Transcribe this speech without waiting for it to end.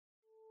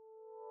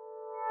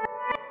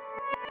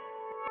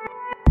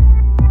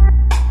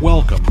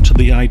Welcome to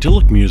the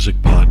Idyllic Music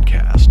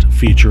Podcast,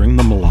 featuring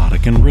the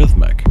melodic and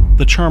rhythmic,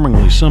 the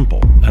charmingly simple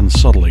and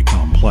subtly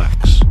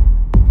complex.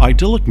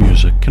 Idyllic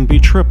music can be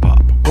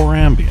trip-hop or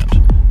ambient,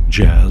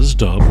 jazz,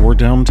 dub, or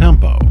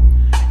down-tempo.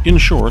 In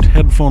short,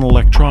 headphone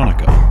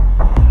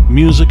electronica.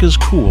 Music is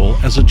cool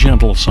as a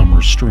gentle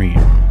summer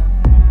stream.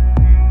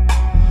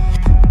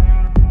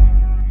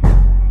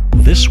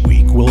 This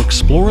week, we'll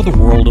explore the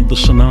world of the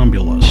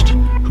Somnambulist,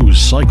 whose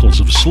cycles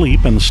of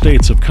sleep and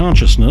states of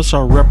consciousness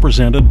are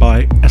represented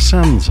by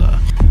Essenza,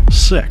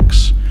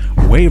 Sixx,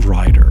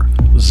 Waverider,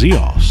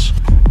 Zeos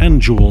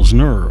and Jules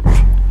Nerve.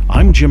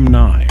 I'm Jim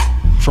Nye.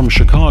 From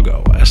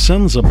Chicago,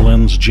 Essenza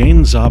blends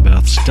Jane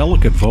Zabeth's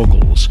delicate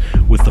vocals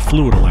with the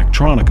fluid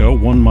electronica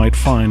one might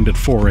find at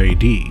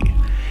 4AD.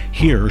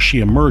 Here she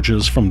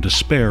emerges from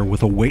despair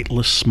with a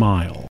weightless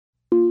smile.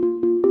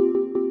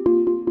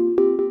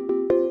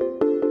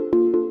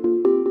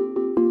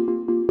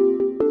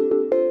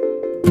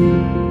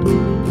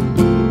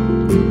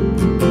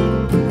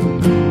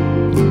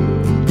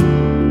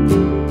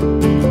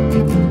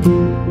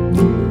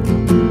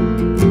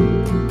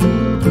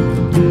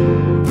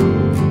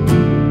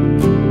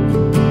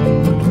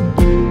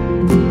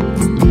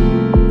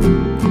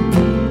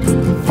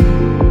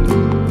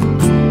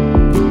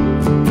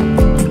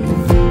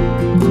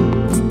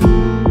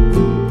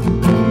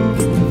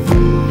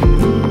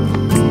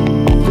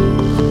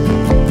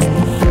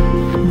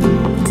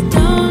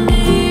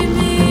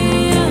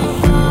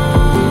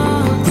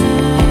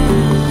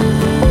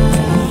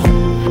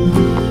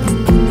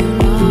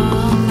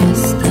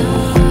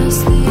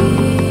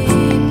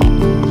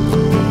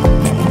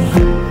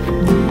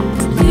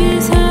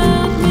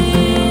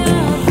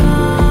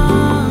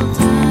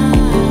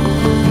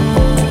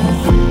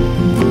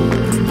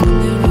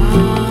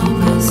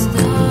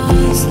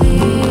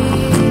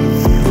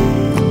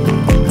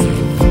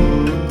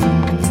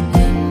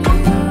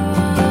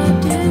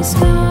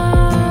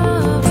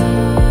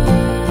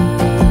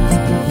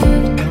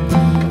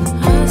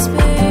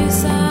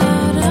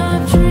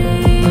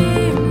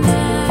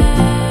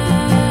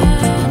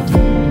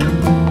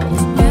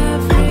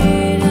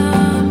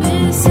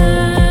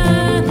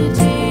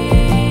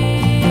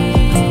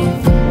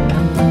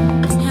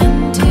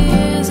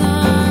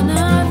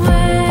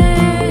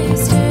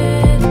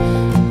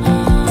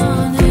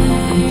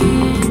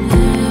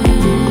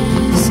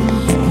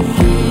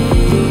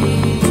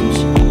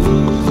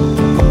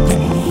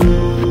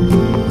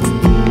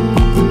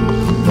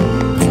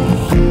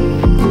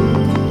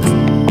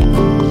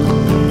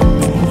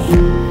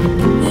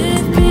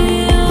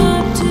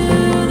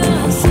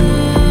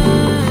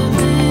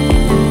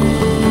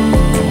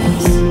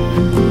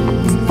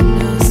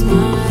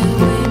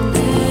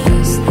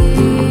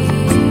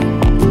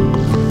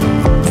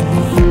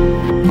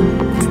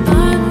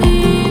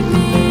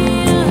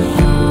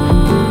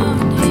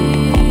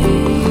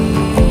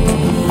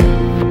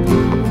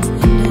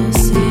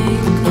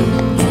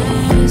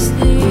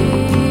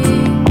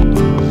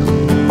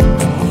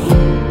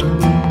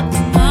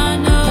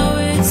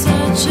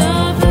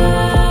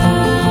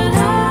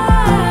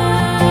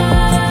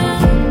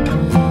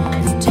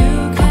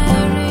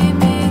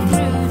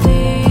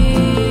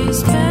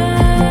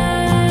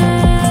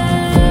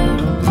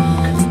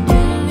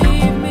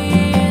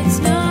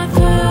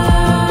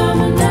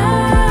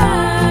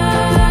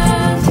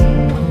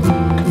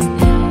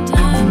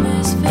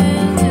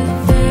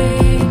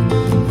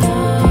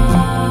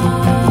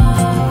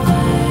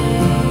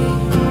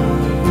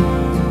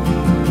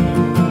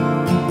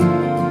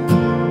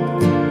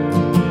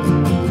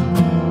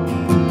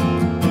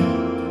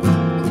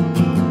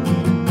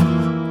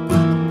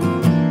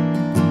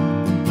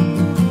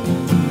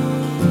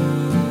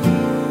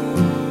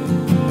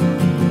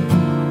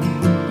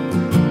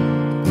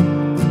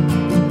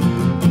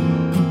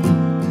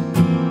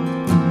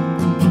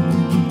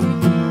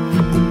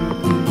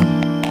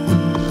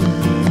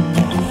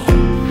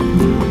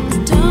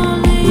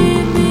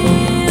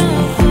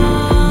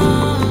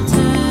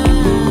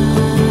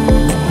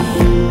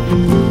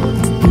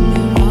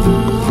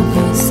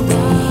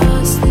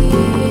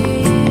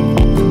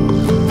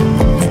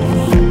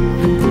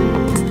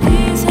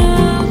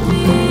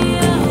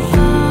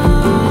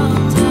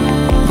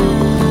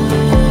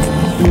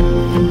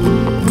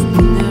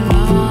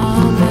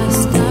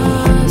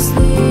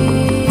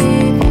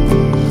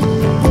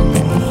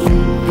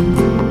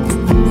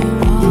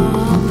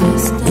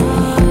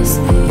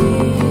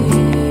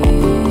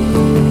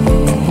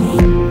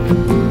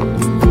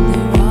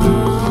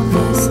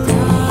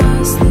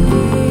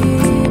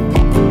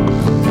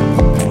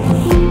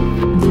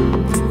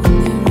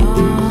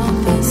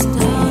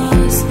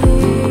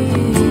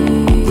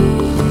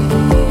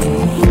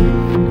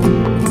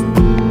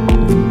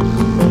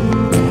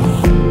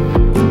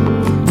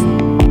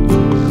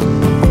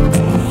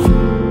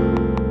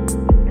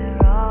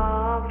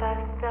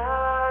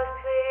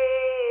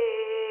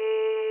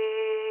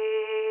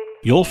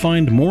 You'll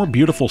find more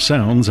beautiful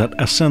sounds at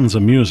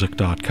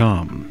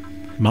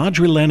essenzamusic.com.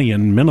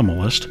 Madrileñan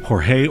minimalist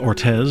Jorge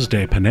Ortiz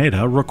de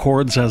Pineda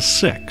records as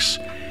Sixx.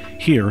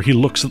 Here he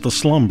looks at the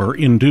slumber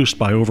induced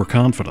by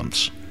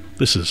overconfidence.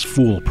 This is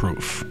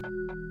foolproof.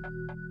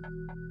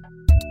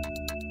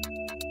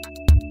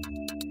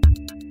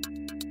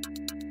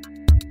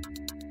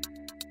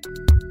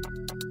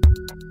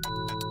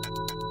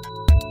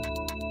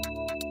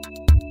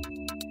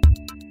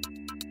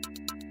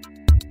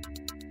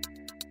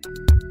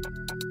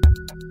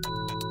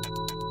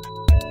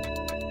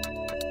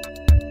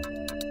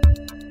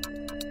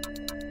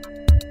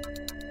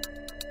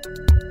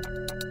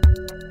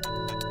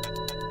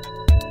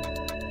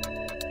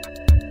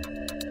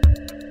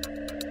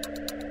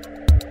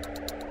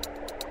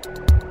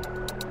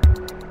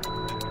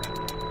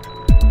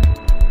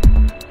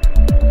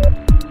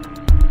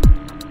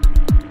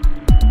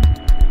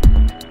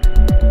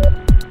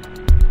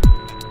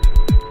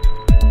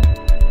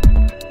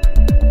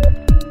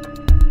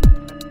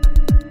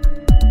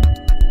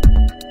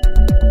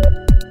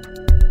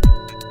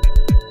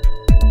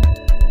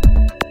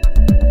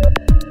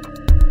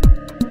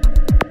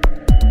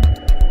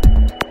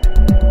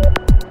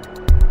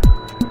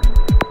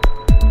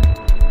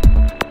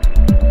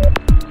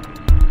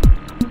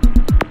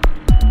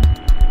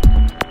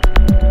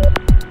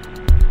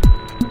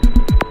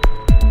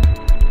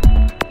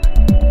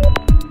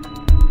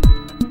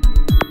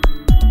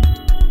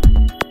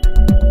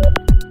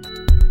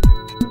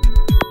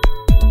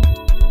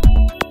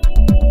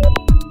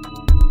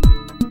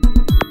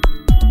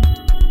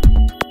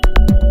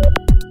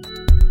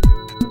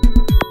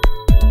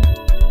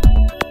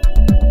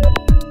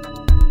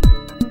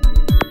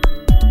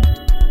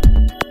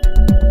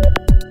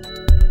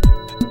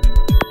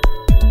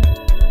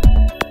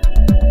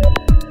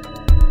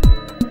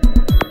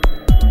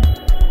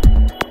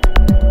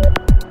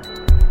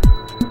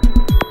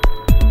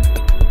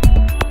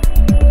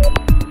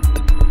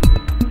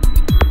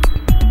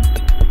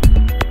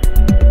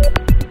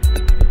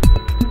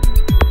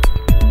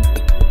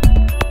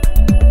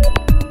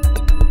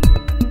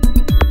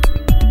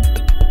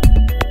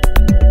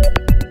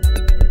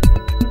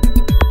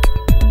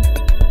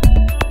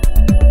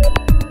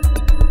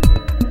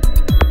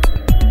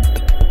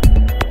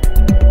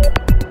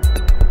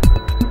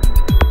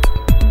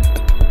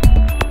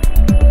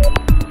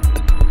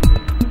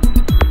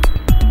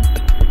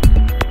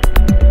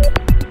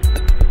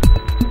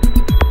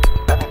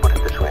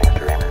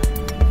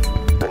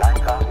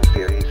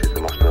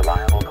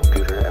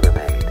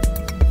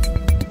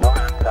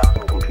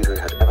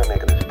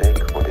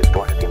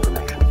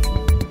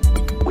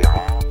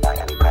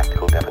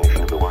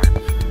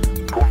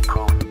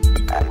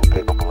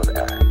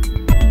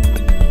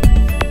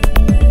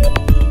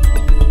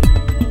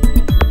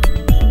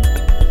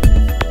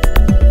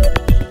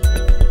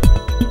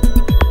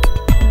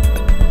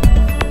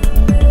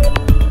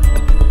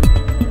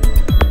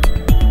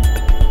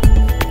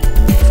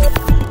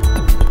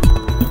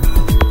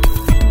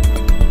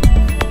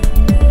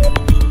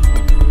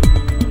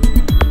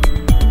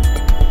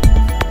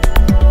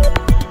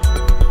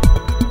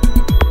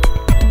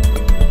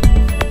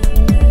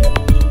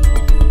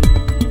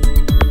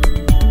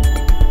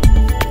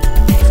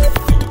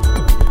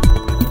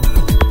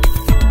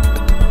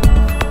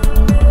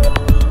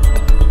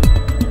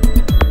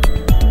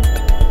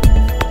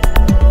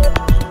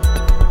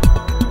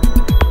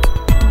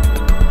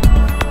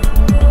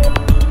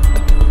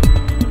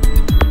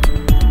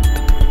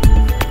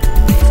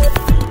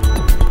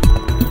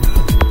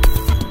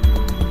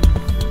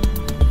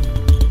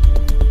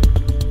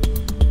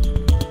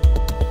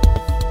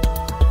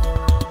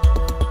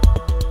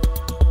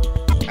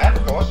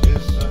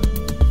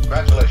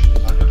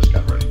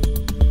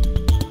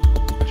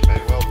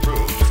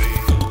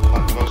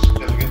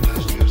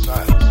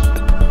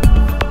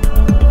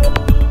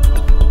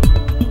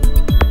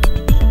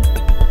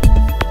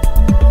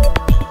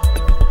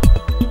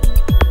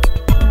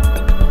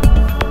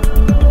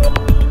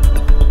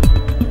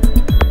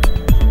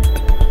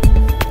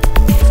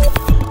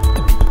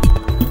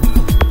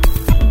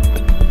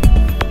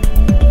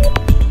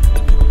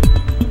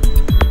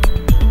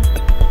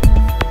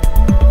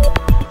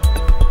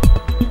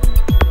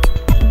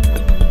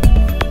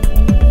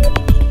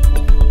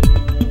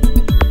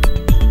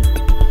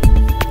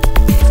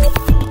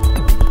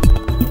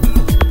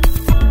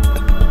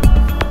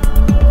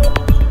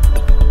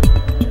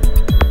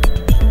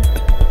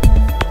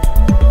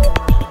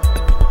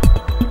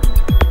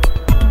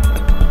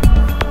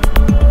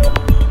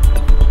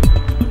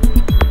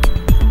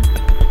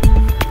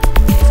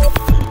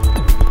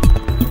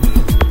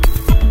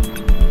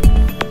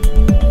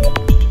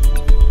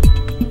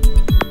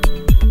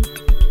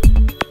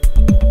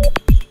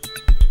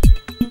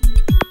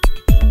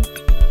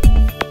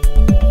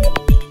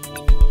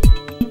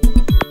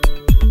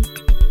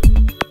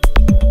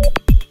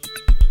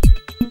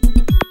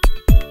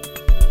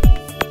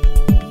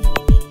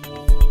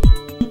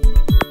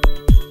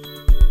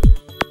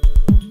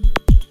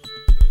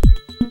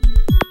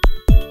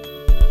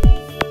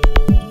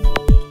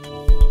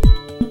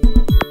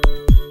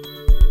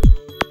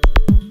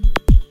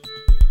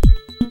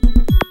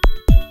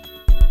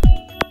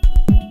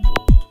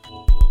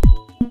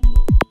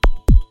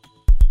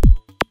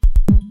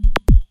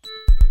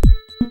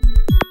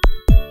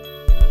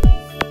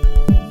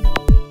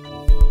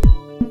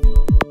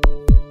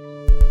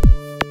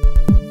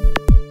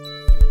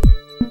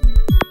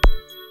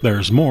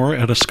 There's more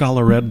at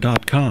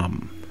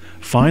escalared.com.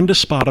 Find a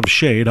Spot of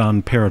Shade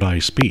on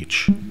Paradise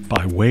Beach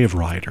by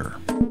Waverider.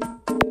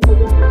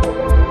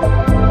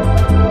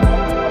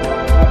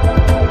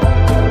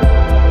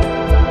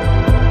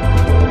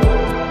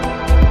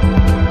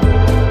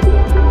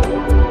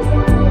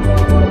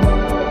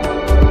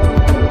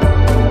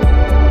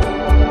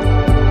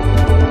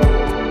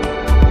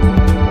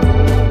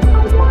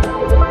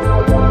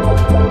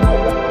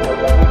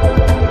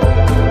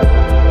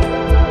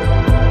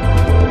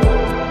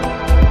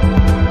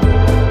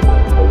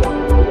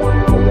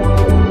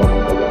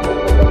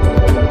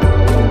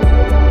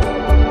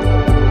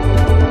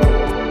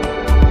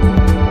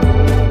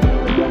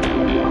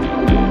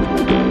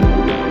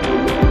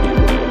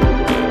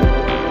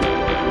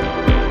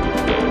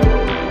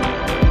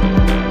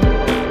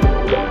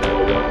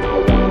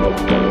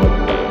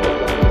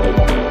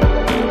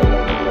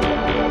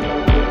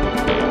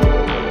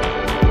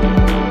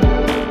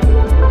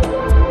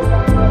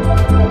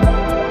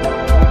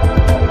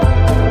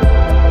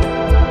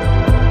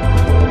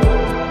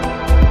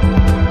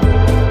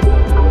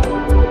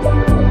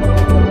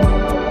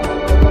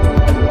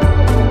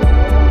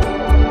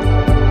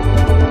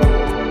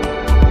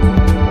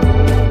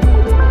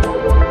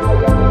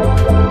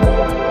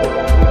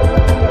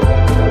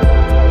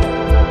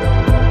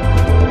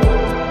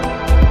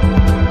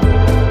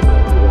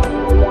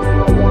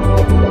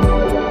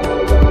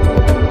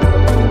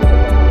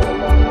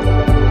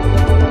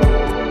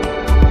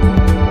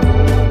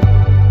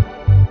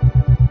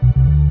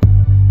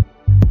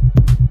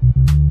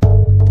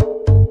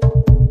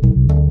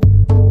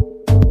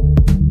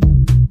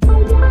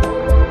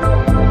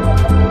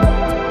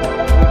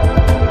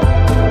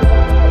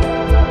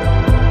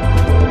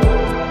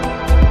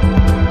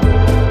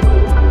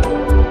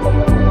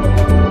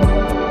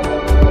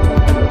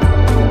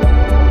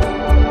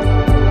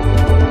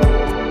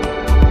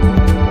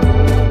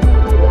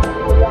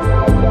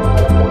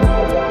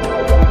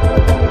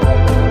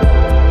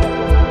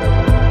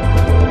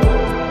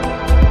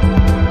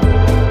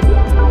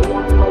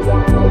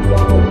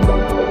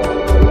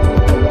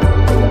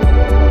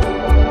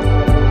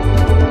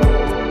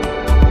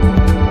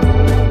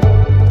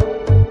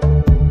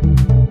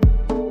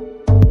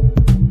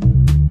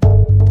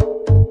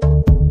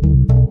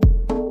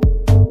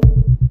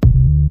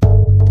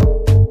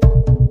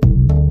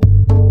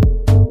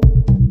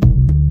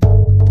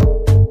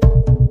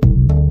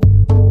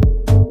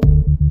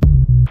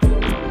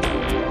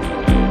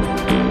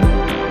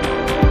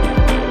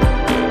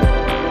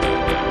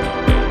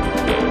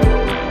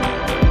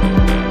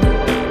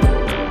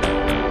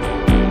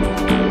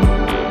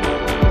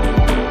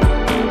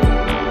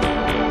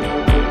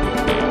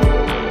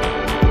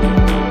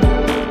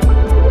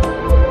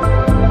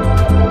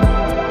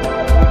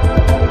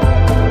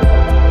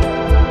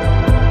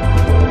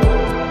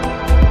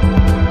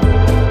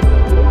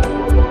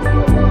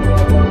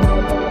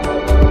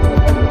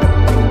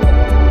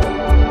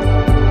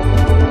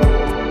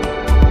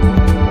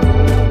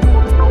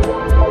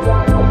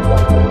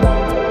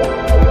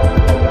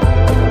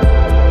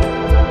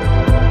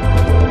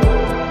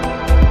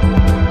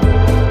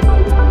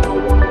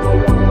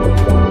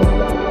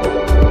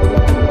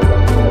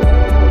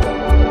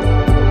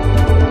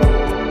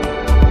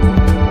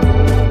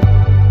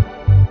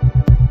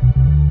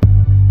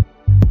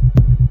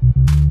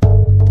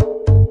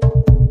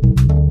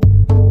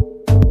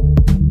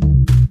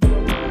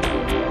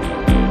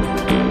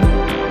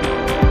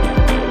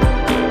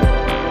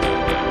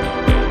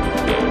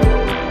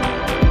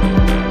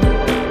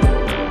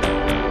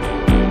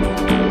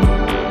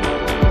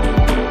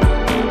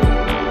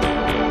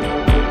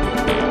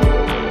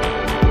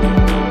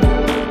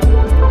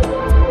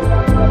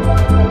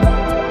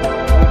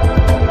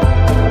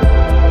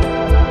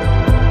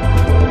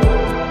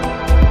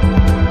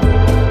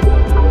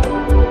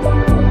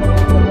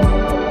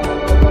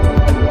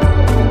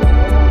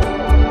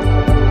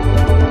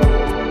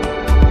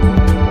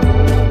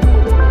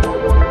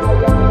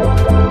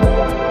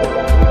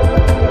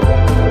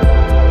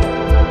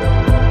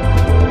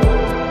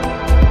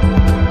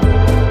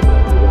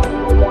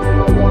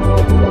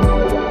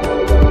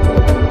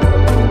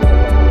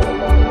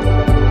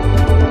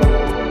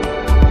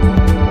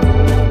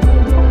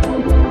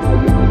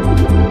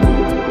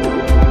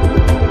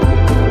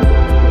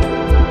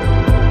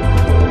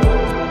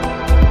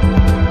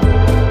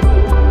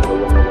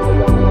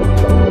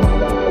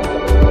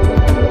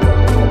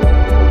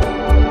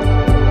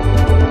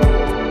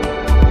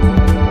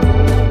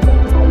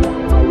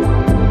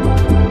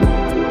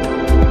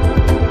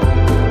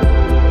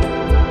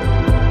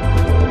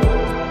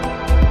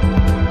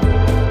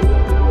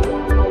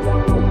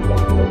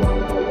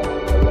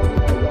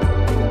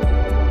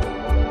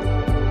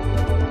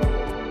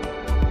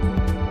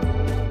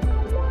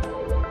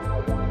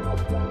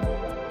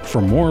 For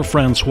more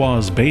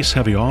Francois's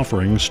bass-heavy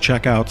offerings,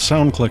 check out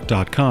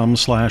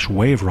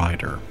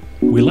soundclick.com/Waverider.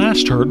 We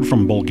last heard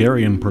from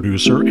Bulgarian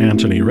producer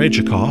Antony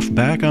Rejikov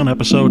back on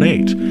episode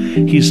 8.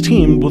 He's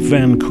teamed with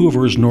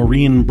Vancouver's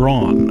Noreen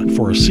Braun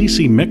for a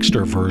CC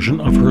Mixter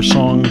version of her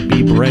song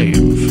Be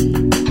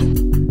Brave.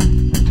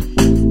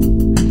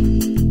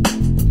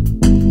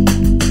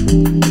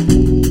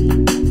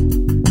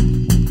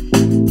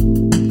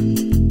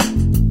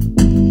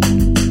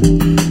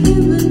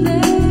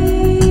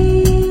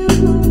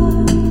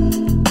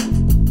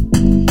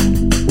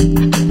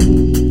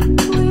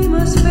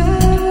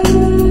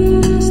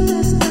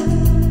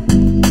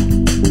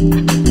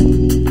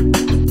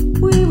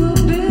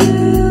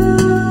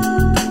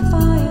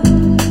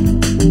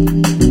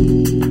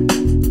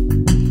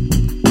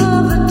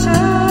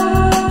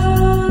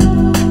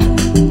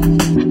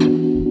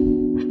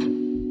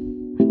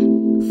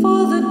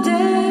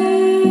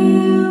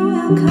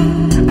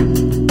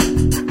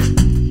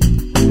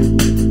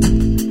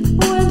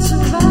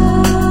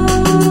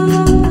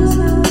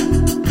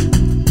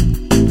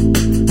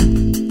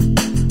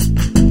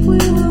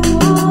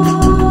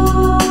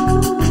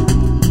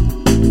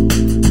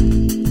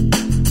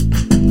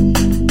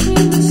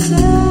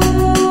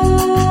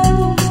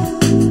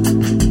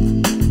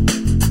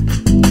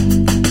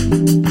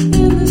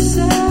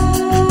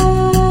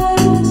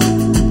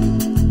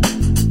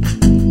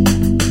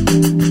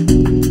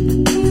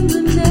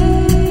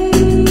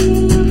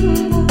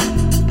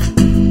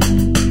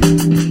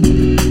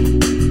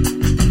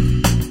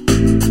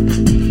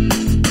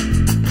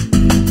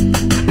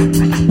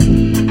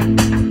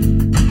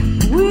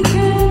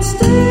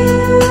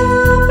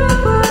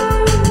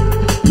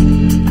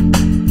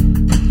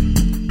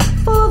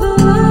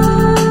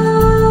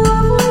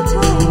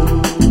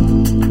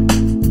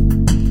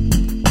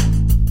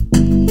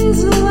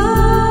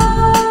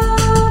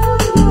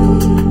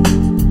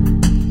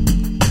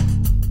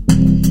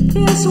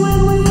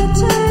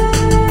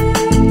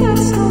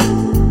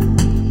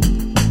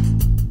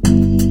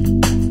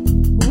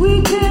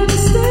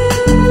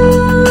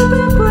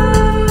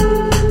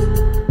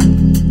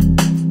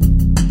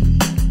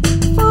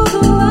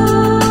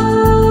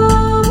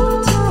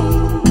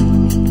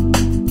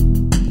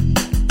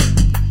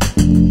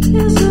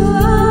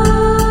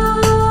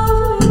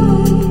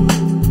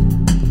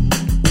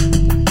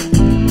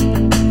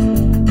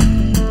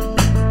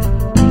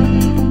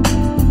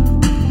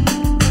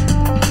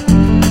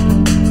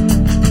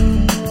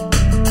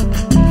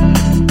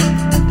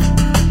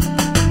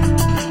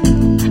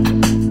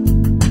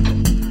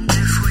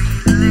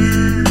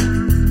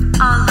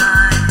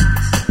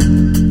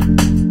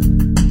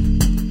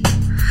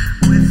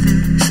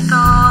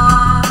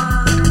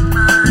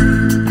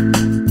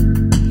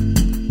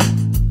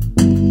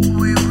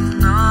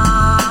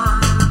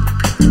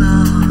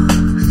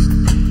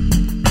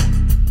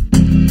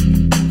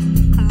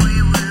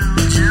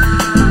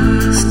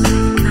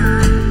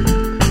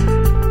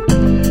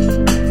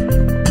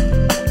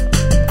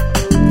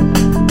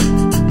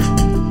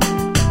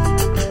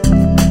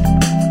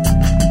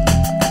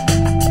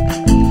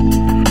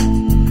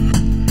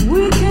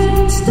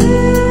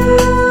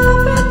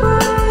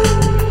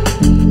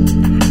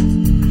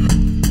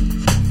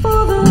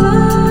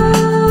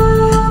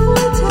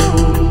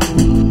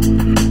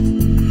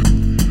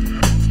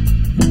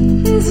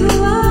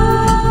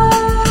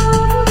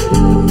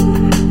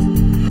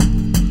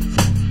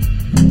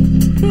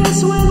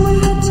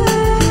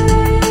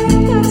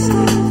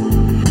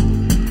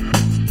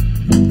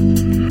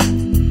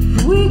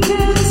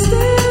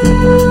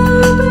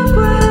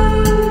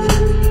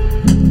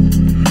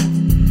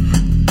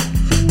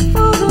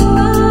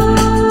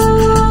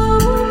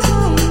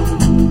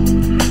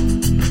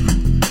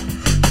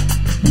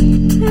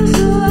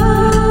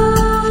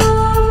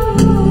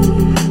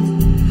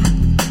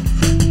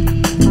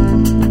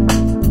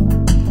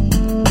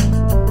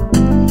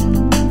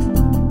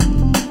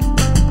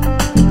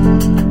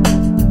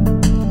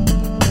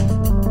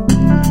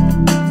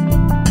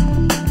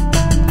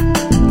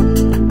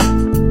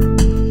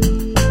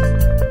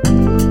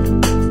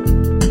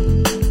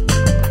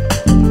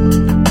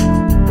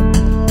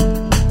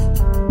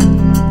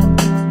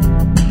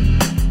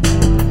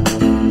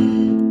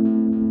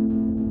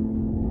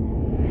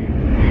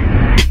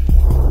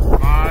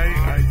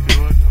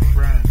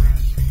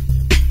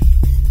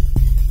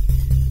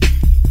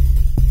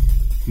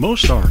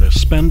 Most artists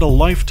spend a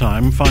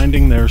lifetime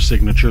finding their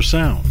signature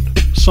sound,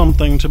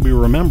 something to be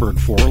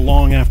remembered for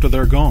long after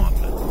they're gone.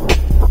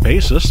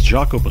 Bassist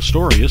Jaco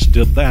Pastorius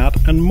did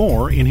that and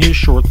more in his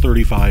short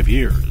 35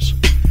 years.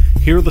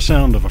 Hear the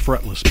sound of a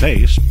fretless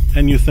bass,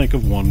 and you think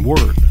of one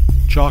word,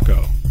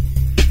 Jaco.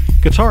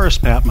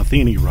 Guitarist Pat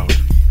Metheny wrote,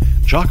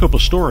 Jaco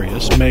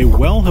Pastorius may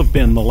well have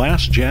been the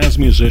last jazz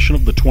musician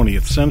of the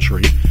 20th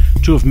century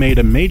to have made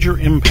a major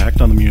impact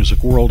on the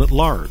music world at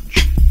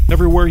large.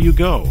 Everywhere you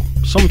go,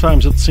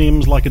 sometimes it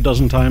seems like a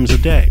dozen times a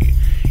day,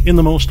 in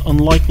the most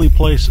unlikely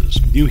places,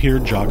 you hear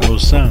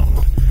Jaco's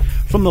sound.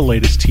 From the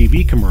latest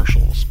TV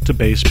commercials to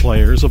bass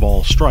players of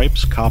all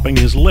stripes copying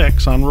his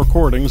licks on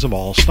recordings of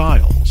all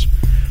styles.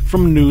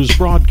 From news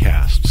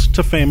broadcasts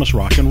to famous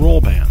rock and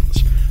roll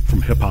bands.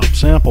 From hip-hop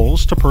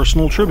samples to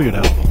personal tribute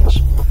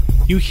albums.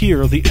 You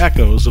hear the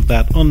echoes of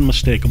that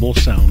unmistakable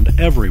sound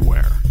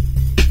everywhere.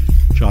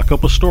 Jaco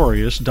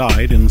Pastorius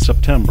died in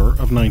September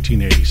of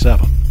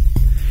 1987.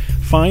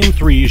 Find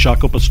 3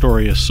 Jaco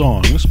Pastorius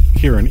songs,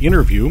 hear an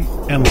interview,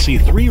 and see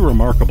 3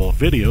 remarkable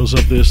videos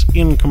of this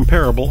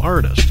incomparable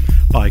artist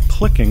by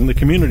clicking the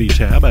community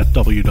tab at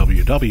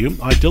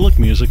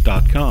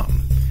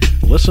www.idyllicmusic.com.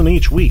 Listen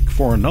each week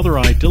for another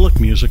Idyllic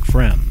Music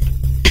friend.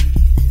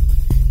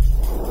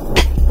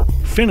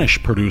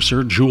 Finnish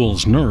producer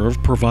Jules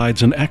Nerve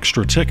provides an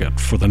extra ticket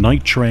for the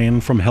night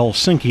train from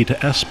Helsinki to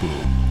Espoo.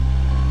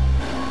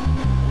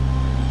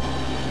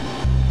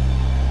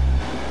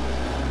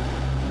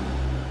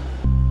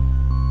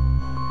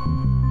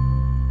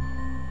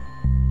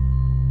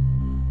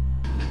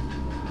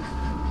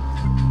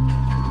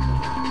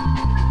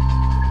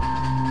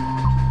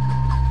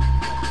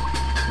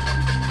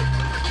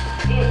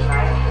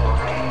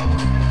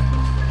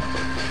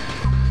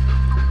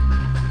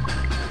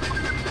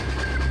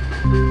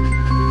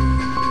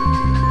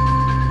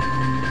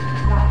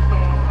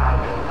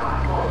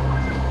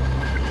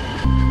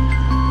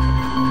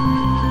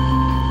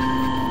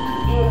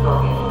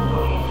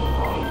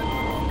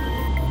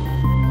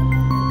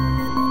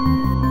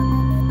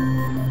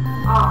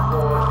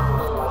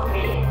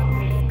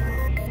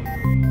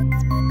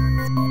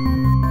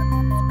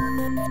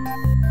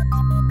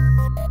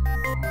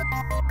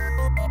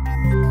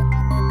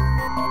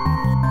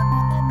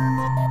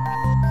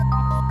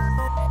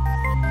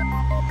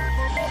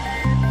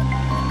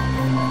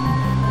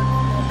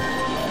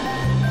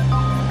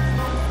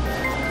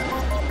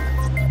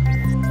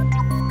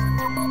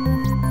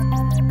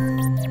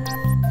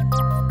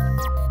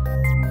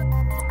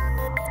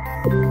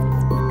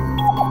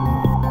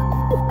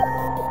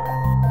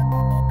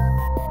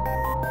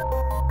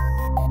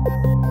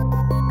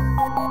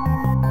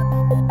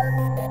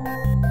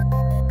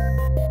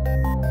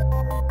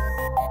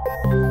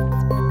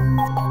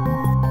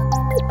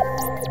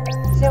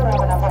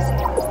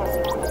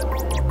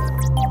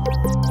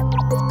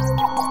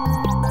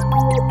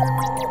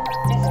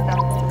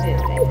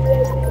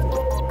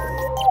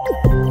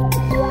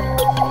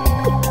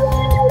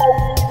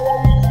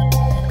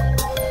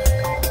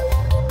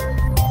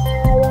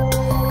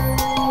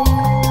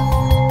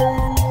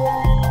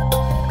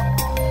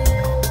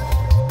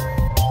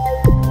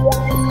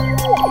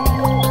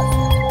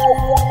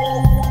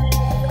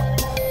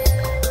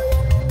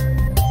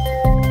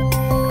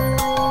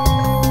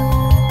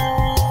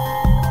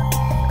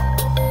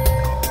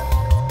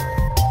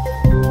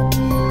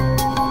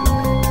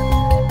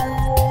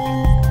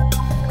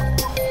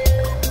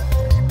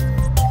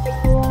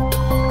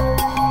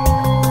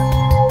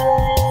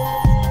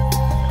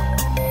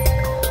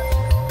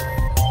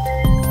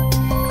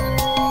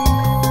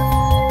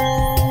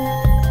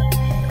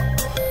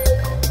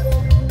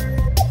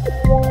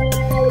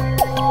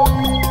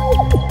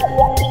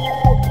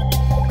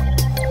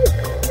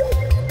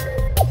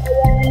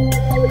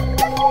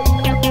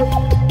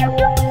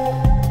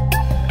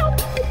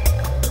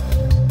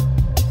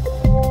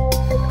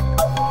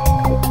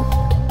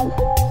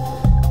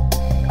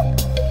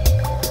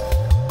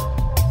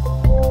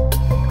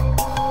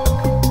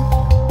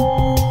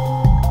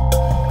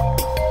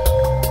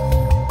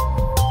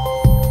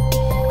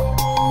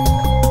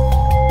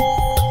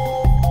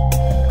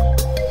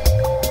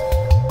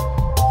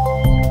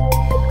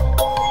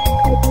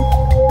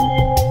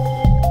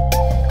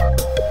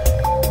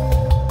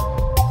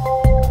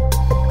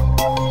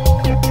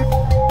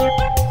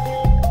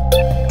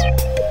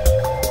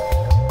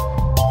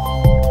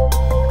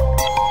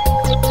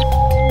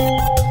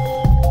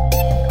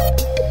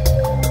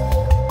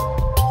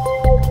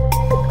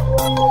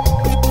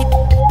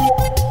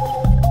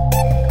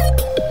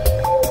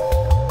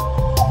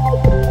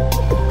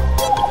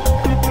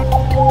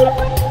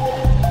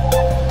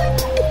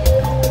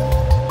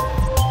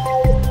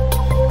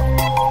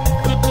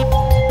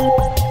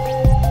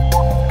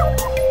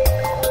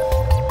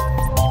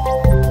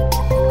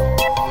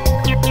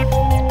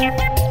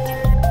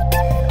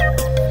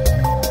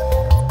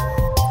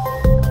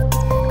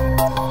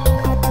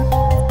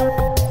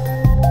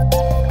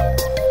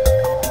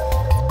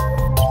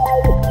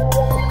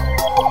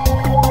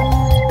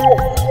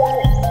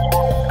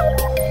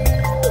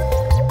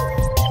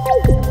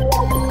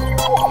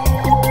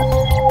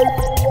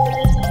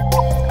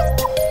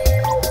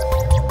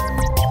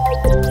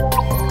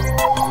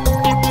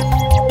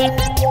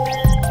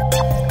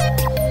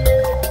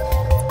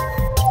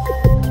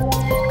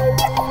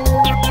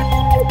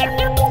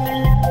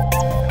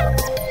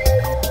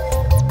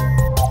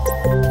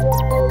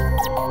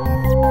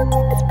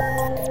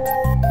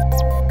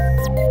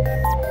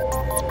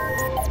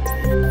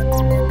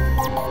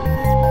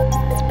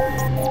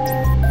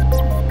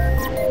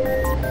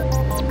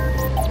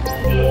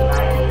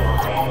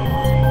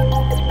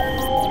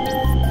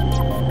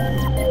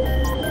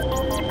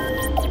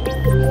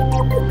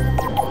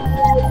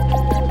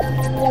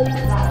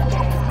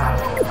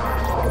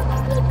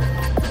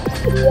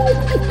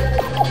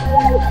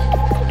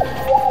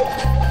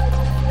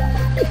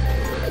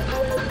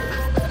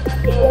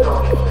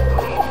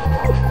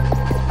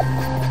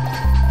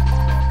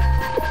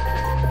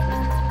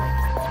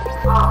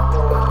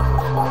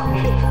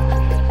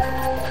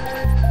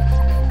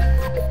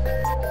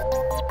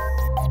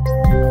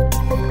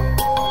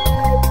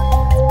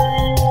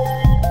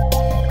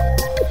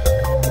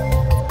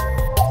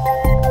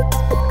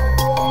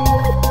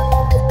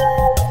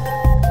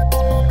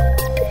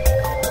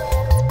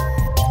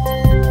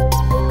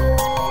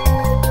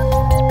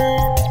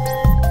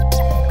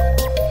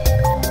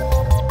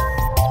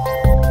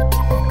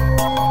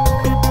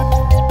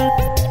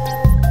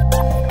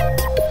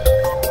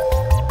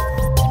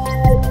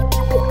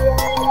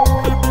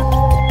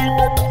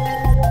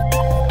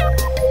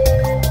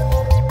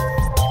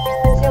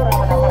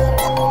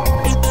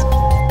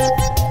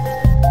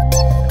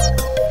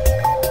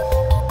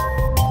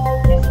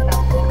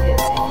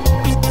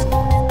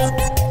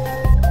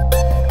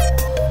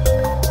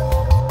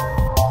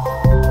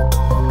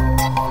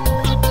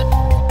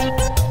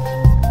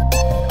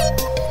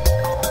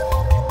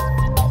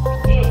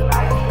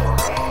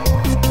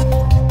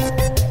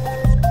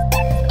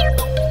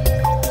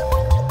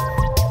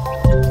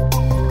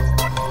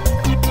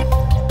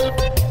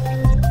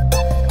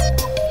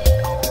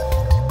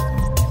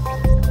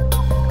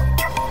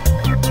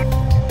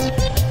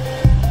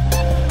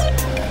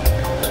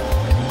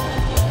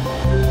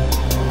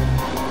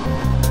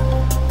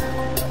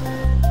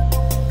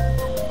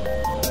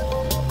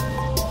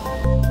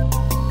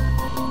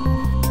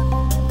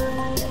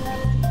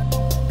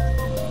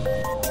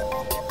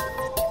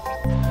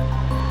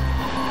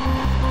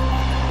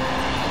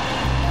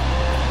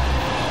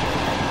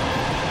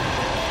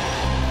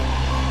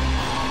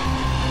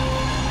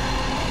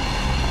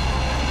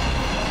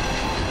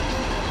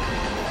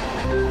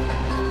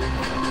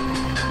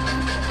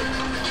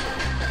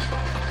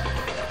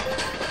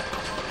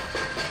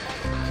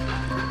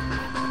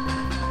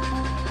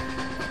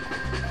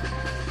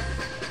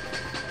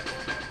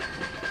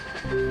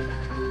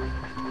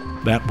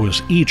 That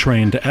was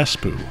E-Train to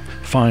Espoo.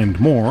 Find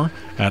more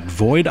at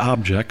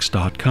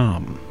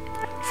voidobjects.com.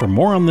 For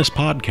more on this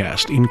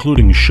podcast,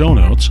 including show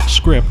notes,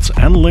 scripts,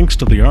 and links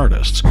to the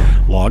artists,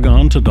 log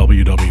on to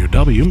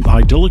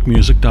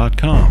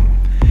www.idyllicmusic.com.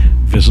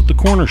 Visit the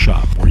Corner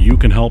Shop, where you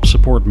can help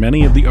support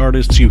many of the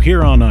artists you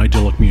hear on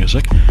Idyllic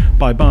Music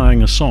by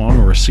buying a song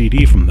or a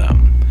CD from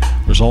them.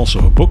 There's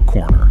also a book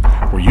corner,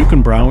 where you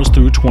can browse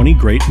through 20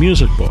 great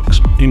music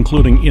books,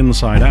 including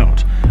Inside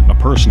Out, A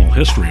Personal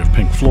History of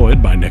Pink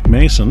Floyd by Nick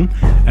Mason,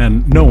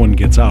 and No One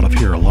Gets Out of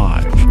Here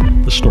Alive,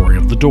 The Story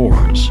of the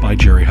Doors by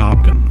Jerry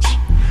Hopkins.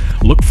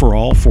 Look for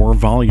all 4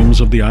 volumes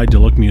of the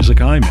Idyllic Music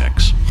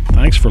iMix.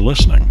 Thanks for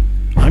listening.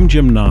 I'm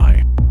Jim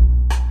Nye.